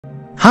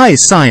Hi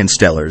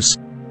ScienceTellers!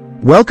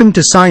 Welcome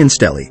to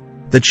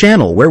ScienceTelly, the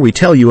channel where we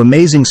tell you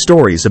amazing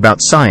stories about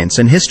science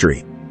and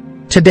history.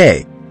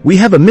 Today, we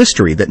have a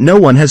mystery that no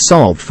one has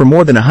solved for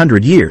more than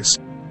 100 years.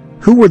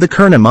 Who were the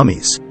Qurna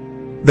mummies?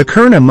 The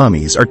Qurna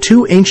mummies are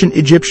two ancient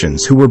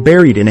Egyptians who were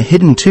buried in a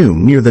hidden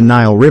tomb near the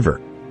Nile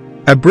River.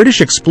 A British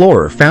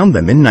explorer found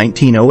them in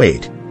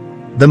 1908.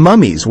 The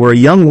mummies were a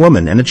young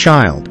woman and a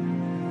child.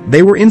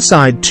 They were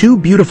inside two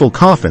beautiful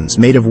coffins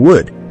made of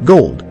wood,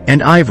 gold,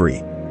 and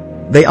ivory.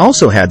 They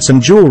also had some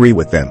jewelry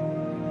with them.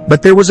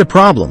 But there was a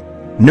problem.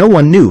 No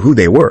one knew who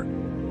they were.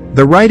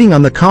 The writing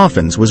on the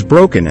coffins was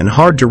broken and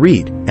hard to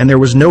read, and there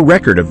was no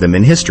record of them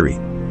in history.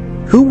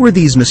 Who were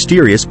these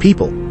mysterious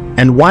people,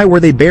 and why were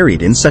they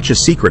buried in such a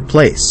secret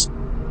place?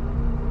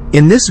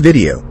 In this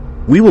video,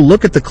 we will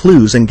look at the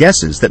clues and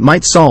guesses that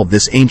might solve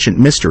this ancient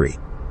mystery.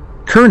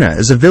 Qurna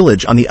is a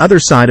village on the other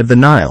side of the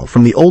Nile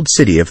from the old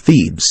city of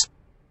Thebes.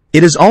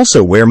 It is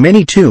also where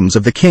many tombs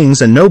of the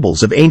kings and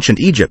nobles of ancient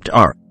Egypt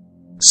are.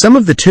 Some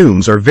of the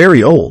tombs are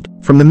very old,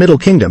 from the Middle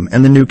Kingdom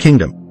and the New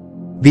Kingdom.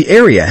 The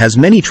area has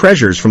many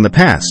treasures from the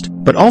past,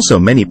 but also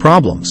many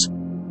problems.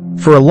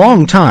 For a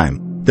long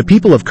time, the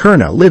people of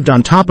Qurna lived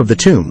on top of the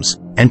tombs,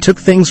 and took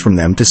things from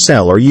them to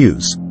sell or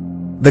use.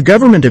 The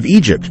government of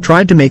Egypt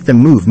tried to make them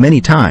move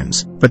many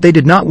times, but they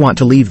did not want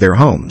to leave their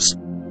homes.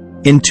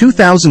 In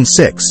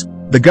 2006,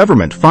 the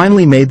government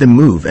finally made them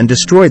move and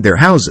destroyed their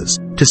houses,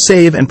 to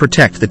save and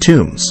protect the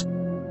tombs.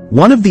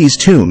 One of these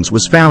tombs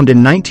was found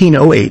in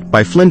 1908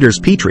 by Flinders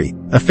Petrie,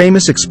 a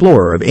famous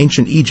explorer of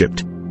ancient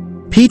Egypt.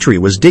 Petrie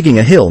was digging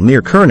a hill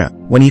near Qurna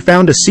when he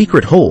found a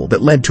secret hole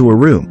that led to a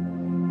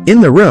room.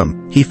 In the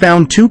room, he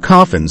found two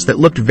coffins that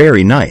looked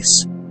very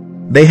nice.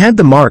 They had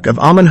the mark of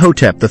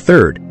Amenhotep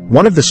III,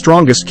 one of the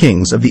strongest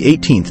kings of the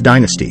 18th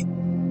dynasty.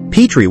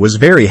 Petrie was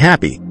very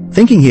happy,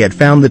 thinking he had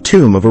found the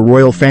tomb of a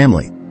royal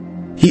family.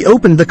 He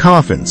opened the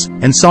coffins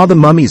and saw the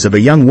mummies of a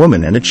young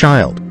woman and a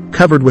child,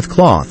 covered with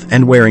cloth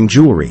and wearing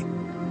jewelry.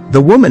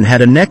 The woman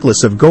had a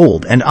necklace of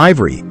gold and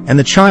ivory, and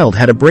the child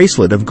had a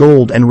bracelet of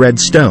gold and red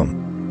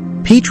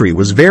stone. Petrie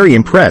was very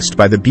impressed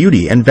by the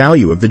beauty and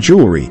value of the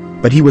jewelry,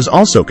 but he was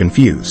also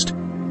confused.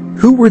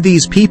 Who were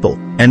these people,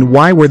 and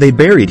why were they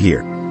buried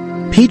here?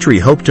 Petrie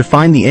hoped to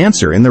find the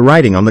answer in the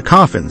writing on the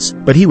coffins,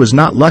 but he was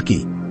not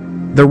lucky.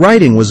 The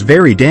writing was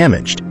very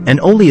damaged, and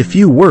only a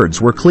few words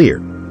were clear.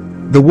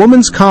 The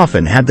woman's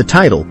coffin had the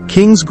title,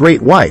 King's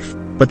Great Wife,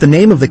 but the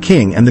name of the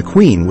king and the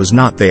queen was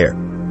not there.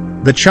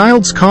 The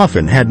child's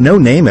coffin had no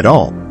name at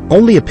all,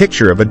 only a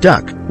picture of a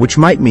duck, which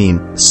might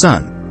mean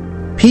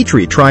son.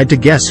 Petrie tried to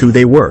guess who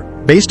they were,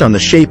 based on the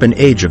shape and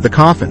age of the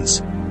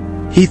coffins.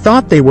 He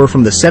thought they were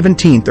from the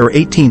 17th or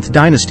 18th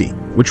dynasty,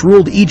 which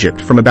ruled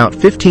Egypt from about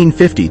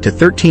 1550 to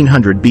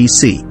 1300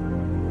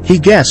 BC. He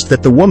guessed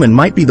that the woman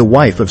might be the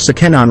wife of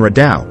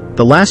Seqenenre-Dao,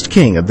 the last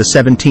king of the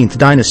 17th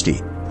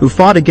dynasty, who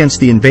fought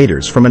against the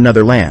invaders from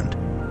another land.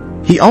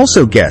 He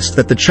also guessed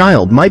that the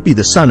child might be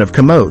the son of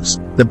Kamose,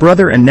 the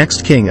brother and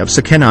next king of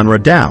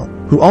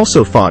Seqenenre-Dao, who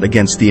also fought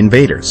against the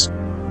invaders.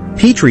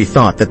 Petrie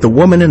thought that the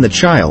woman and the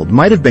child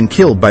might have been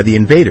killed by the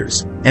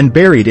invaders, and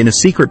buried in a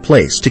secret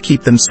place to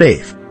keep them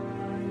safe.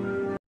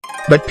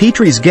 But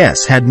Petrie's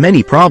guess had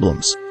many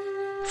problems.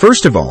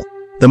 First of all,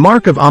 the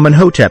mark of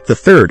Amenhotep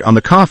III on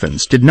the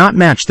coffins did not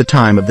match the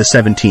time of the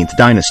 17th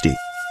dynasty.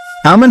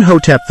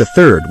 Amenhotep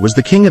III was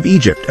the king of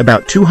Egypt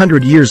about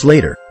 200 years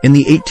later, in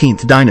the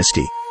 18th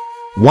dynasty.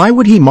 Why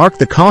would he mark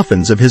the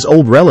coffins of his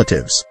old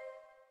relatives?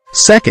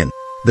 Second,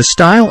 the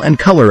style and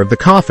color of the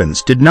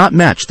coffins did not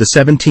match the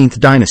 17th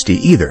dynasty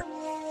either.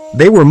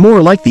 They were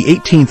more like the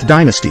 18th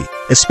dynasty,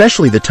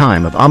 especially the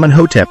time of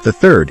Amenhotep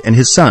III and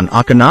his son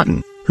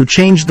Akhenaten, who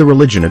changed the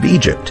religion of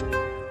Egypt.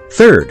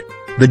 Third,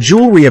 the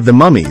jewelry of the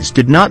mummies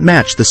did not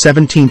match the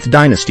 17th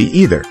dynasty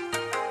either.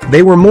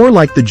 They were more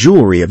like the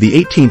jewelry of the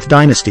 18th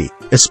dynasty,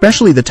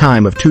 especially the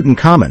time of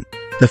Tutankhamun,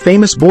 the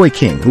famous boy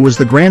king who was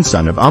the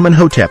grandson of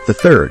Amenhotep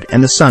III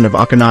and the son of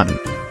Akhenaten.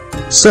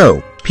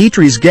 So,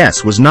 Petrie's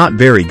guess was not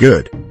very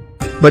good.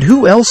 But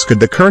who else could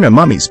the Qurna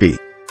mummies be?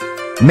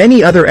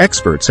 Many other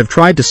experts have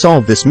tried to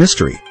solve this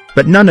mystery,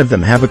 but none of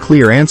them have a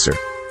clear answer.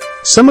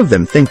 Some of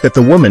them think that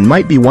the woman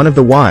might be one of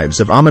the wives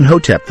of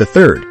Amenhotep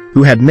III,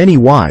 who had many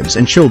wives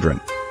and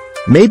children.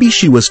 Maybe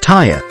she was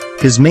Taya,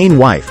 his main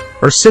wife,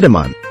 or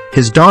Sitamon,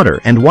 his daughter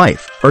and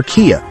wife, or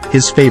Kia,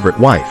 his favorite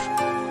wife.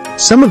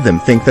 Some of them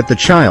think that the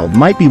child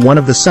might be one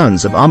of the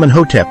sons of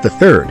Amenhotep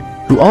III,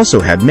 who also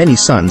had many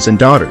sons and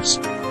daughters.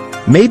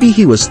 Maybe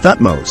he was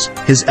Thutmose,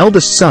 his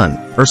eldest son,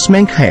 or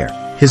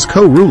Smenkhare, his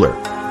co-ruler,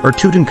 or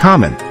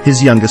Tutankhamun,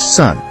 his youngest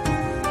son.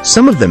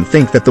 Some of them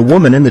think that the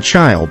woman and the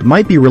child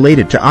might be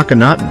related to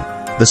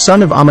Akhenaten, the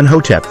son of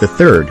Amenhotep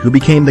III who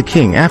became the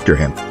king after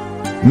him.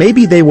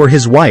 Maybe they were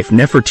his wife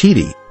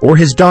Nefertiti, or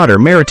his daughter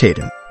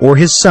Meriteten, or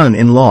his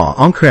son-in-law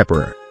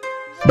Ankheperre.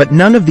 But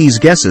none of these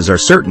guesses are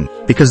certain,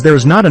 because there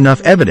is not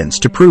enough evidence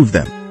to prove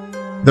them.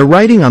 The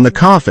writing on the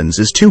coffins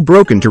is too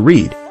broken to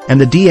read, and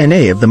the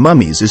DNA of the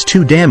mummies is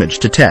too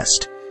damaged to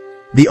test.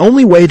 The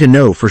only way to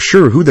know for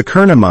sure who the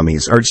Qurna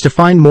mummies are is to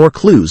find more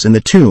clues in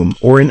the tomb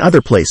or in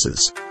other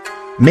places.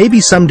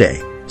 Maybe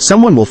someday,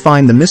 someone will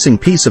find the missing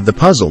piece of the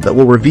puzzle that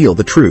will reveal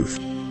the truth.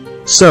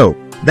 So,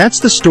 that's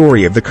the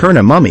story of the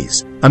Qurna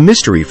mummies, a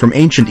mystery from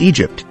ancient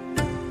Egypt.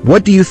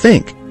 What do you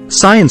think,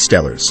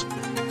 ScienceTellers?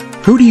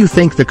 Who do you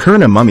think the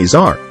Qurna mummies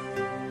are?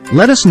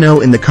 Let us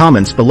know in the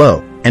comments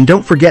below, and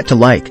don't forget to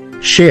like,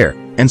 share,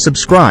 and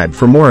subscribe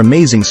for more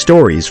amazing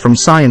stories from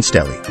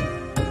ScienceTelly.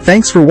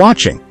 Thanks for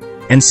watching,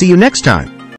 and see you next time.